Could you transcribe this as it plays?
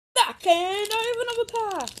pack, and I have another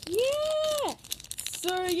pack. Yeah.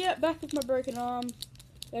 So yeah, back with my broken arm.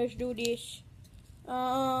 Let's do this.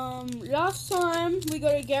 Last time we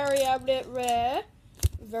got a Gary Ablett rare.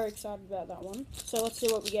 Very excited about that one. So let's see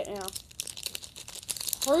what we get now.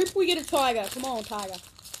 Hope we get a tiger. Come on, tiger.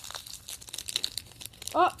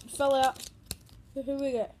 Oh, fell out. Who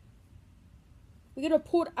we get? We get a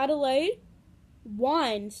Port Adelaide.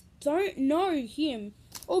 Wines. Don't know him.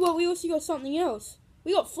 Oh, but we also got something else.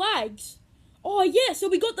 We got flags. Oh yeah, so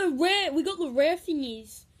we got the rare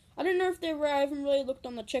thingies. I don't know if they're rare. I haven't really looked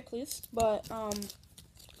on the checklist, but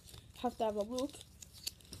have to have a look.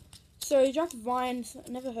 So Jack Vines,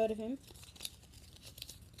 never heard of him.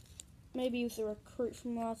 Maybe he was a recruit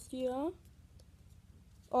from last year.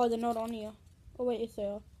 Oh, they're not on here. Oh wait, yes they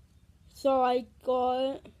are. So I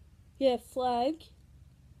got, yeah, flag.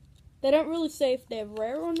 They don't really say if they're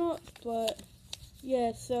rare or not, but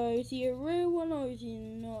yeah, so is he a rare one or is he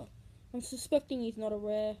not? I'm suspecting he's not a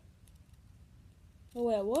rare. Oh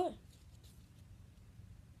wait, what?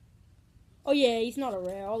 Oh yeah, he's not a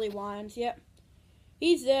rare. Ollie Wines, yep.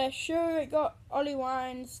 He's there. Sure, got Ollie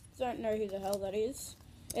Wines. Don't know who the hell that is.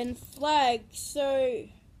 And flag. So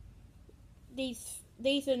these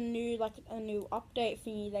are new, like a new update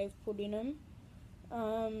thingy they've put in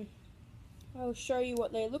them. I'll show you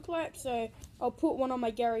what they look like. So I'll put one on my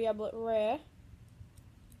Gary Ablett rare.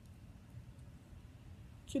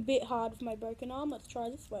 It's a bit hard with my broken arm. Let's try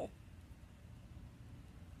this way.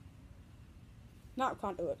 No, I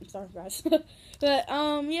can't do it. I'm sorry, guys. But,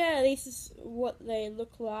 yeah, this is what they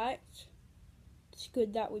look like. It's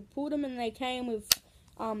good that we pulled them, and they came with,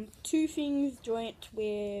 two things joint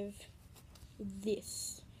with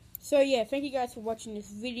this. So, yeah, thank you guys for watching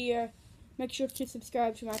this video. Make sure to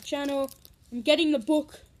subscribe to my channel. I'm getting the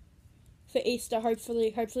book for Easter,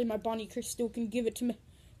 hopefully. Hopefully my Bonnie Crystal can give it to me.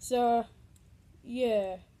 So,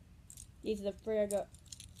 yeah. These are the three I got.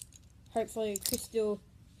 Hopefully Crystal,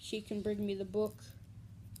 she can bring me the book.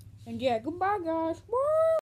 And yeah, goodbye guys. Woo!